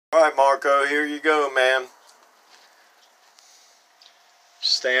Alright, Marco, here you go, man.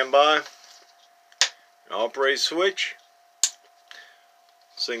 Stand by. Operate switch.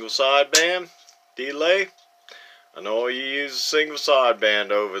 Single sideband. Delay. I know you use a single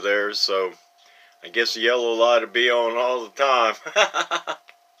sideband over there, so I guess the yellow light will be on all the time.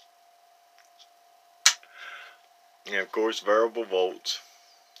 And of course, variable volts.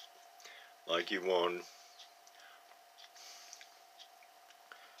 Like you wanted.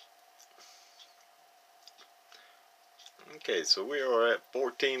 Okay, so we are at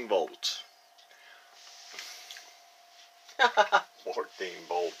 14 volts. 14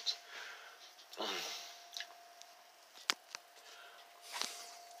 volts.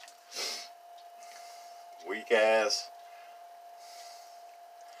 Weak ass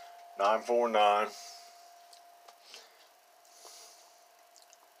 949.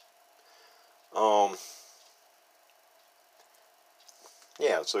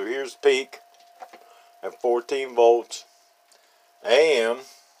 Yeah, so here's peak at 14 volts. AM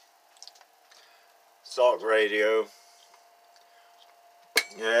stock radio.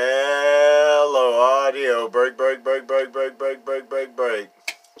 Hello, audio. Break.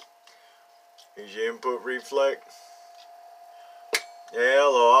 Here's your input reflect.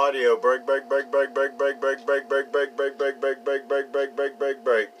 Hello, audio. Break.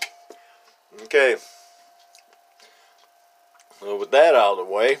 Okay. Well, with that out of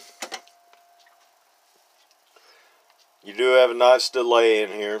the way, you do have a nice delay in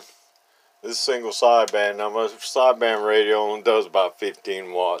here. This is single sideband. Now my sideband radio only does about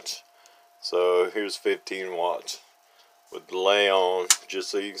 15 watts. So here's 15 watts with delay on,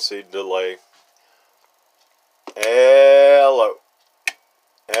 just so you can see the delay. Hello.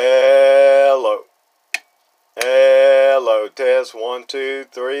 Test 1, 2,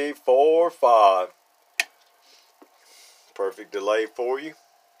 3, 4, 5. Perfect delay for you.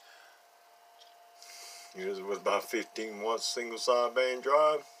 Here's with about 15 watts single sideband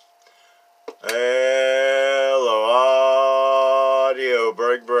drive. Hello, audio.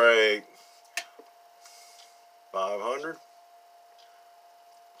 Break. 500.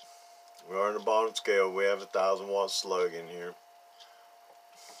 We are in the bottom scale. We have 1,000 watt slug in here.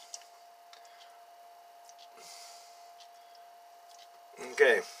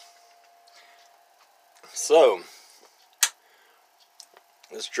 Okay. So,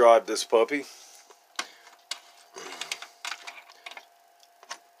 let's drive this puppy.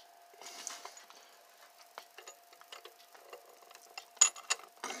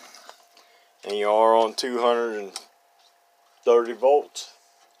 And you are on 230 volts,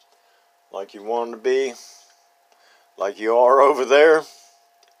 like you want to be, like you are over there.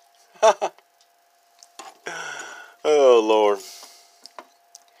 Oh Lord.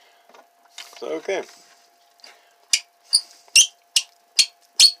 Okay.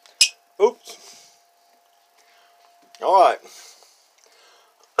 Oops. Alright.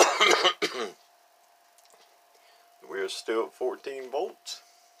 We're still at 14 volts.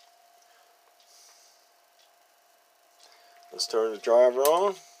 Let's turn the driver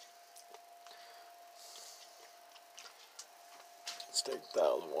on. Let's take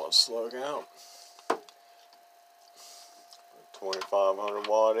 1,000 watt slug out. 2,500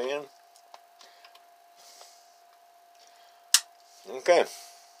 watt in. Okay.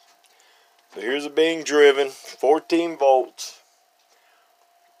 So here's it being driven. 14 volts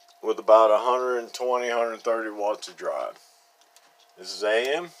with about 120, 130 watts of drive. This is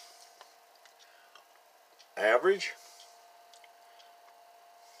AM. Average.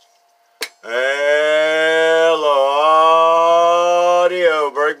 Hello,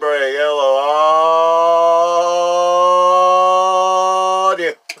 audio. Break. Hello,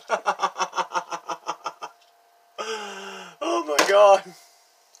 audio. Oh my God.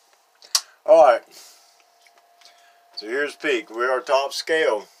 Alright. So here's peak. We are top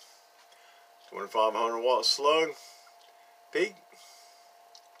scale. 2,500 watt slug. Peak.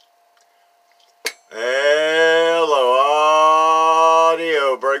 Hello,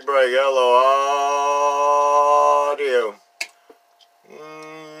 audio. Break. Hello, audio.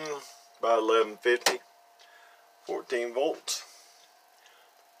 About 1150. 14 volts.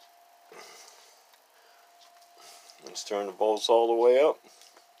 Let's turn the volts all the way up.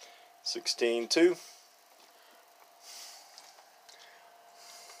 16.2.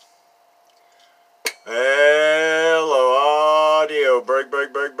 Hello, audio. Break. About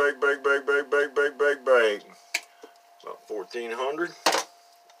 1,400.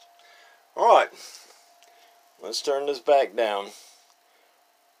 Alright. Let's turn this back down.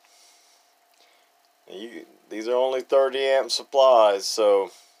 These are only 30 amp supplies,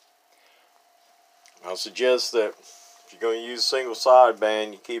 so I'll suggest that if you're going to use single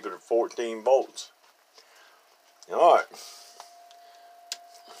sideband, you keep it at 14 volts. Alright.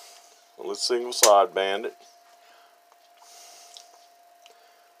 Well, let's single sideband it.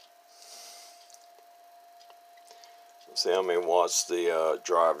 Let's see how many watts the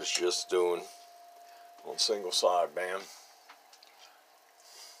drive is just doing on single sideband.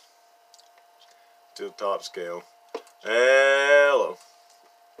 To the top scale. Hello.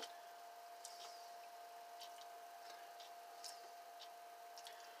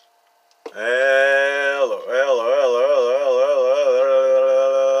 Hello, hello, hello, hello,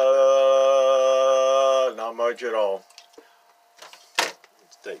 hello. Not much at all.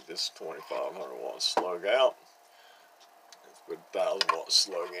 Let's take this 2500 watt slug out. Let's put a 1000 watt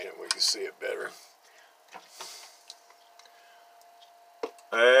slug in it, we can see it better.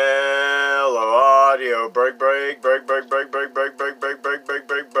 Hello, audio. Break, break, break, break, break, break, break, break, break, break, break,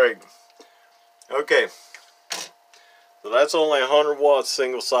 break, break. Okay. So that's only 100 watts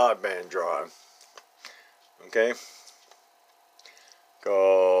single sideband drive. Okay.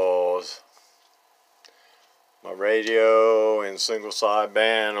 Because my radio in single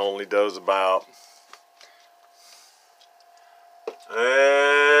sideband only does about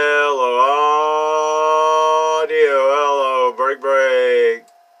hello audio, hello, break, break,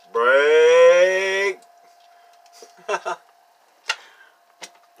 break.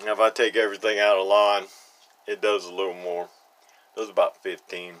 Now if I take everything out of line, it does a little more. It does about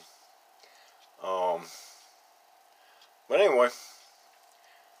 15. But anyway.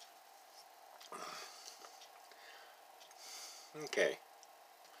 Okay.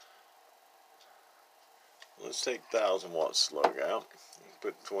 Let's take 1000 watt slug out.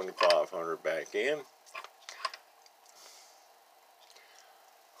 Put 2500 back in.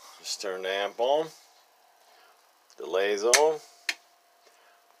 Just turn the amp on. Delay's on.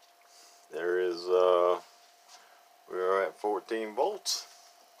 There is we're at 14 volts.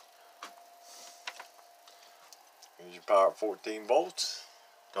 Here's your power at 14 volts.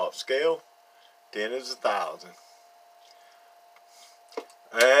 Top scale. 10 is 1000.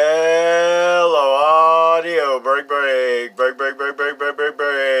 Hello audio, break, break, break, break, break, break, break, break,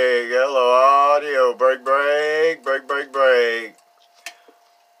 break. Hello audio, break, break, break, break, break.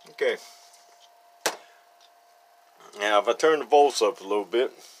 Okay. Now if I turn the volts up a little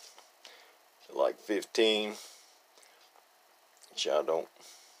bit, to like 15, which I don't.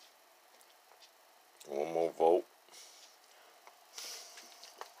 One more volt.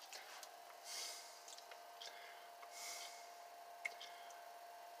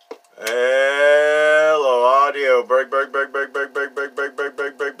 Hello audio, break, break, break, break, break, break, break, break, break,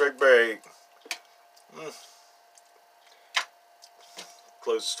 break, break, break, break.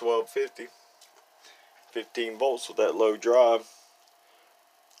 Close to 1250. 15 volts with that low drive.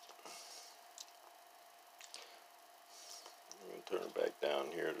 I'm going to turn it back down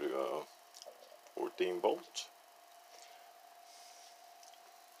here to 14 volts.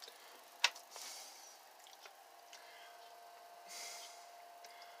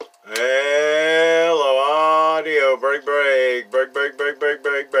 Hello audio, break, break, break, break, break, break,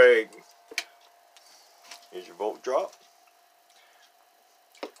 break, break. Here's your volt drop.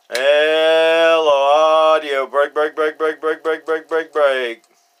 Hello audio, break, break, break, break, break, break, break, break, break.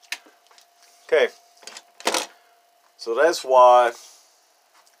 Okay. So that's why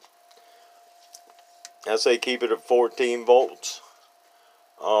I say keep it at 14 volts.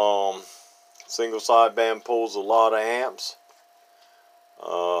 Single sideband pulls a lot of amps.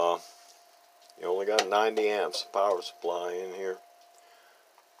 You only got 90 amps power supply in here.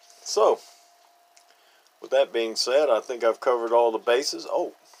 So, with that being said, I think I've covered all the bases.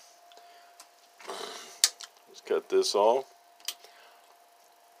 Oh, let's cut this off.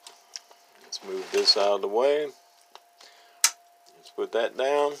 Let's move this out of the way. Let's put that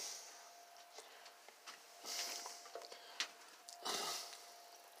down.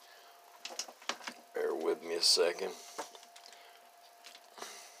 Bear with me a second.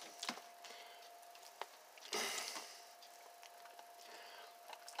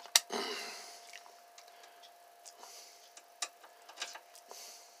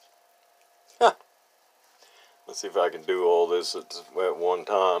 Let's see if I can do all this at one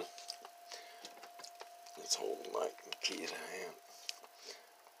time. Let's hold the mic and key it in.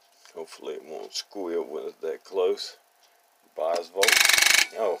 Hopefully it won't squeal when it's that close. Bias volt.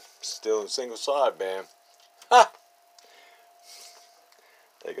 Oh, still in single sideband. Ha!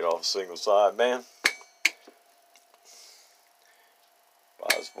 Take it off single sideband.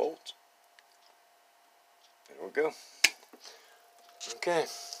 Bias volt. There we go. Okay.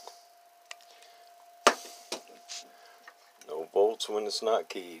 No volts when it's not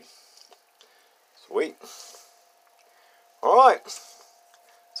keyed. Sweet. Alright,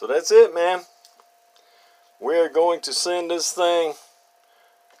 so that's it, man. We are going to send this thing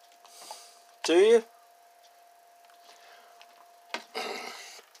to you.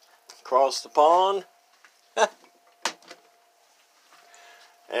 Across the pond. And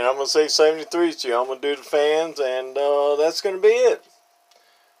I'm going to say 73 to you. I'm going to do the fans, and that's going to be it.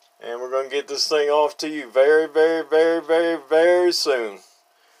 And we're going to get this thing off to you very, very, very, very, very soon.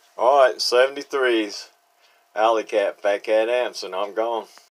 Alright, 73s. Alley Cat, Fat Cat Amps, and I'm gone.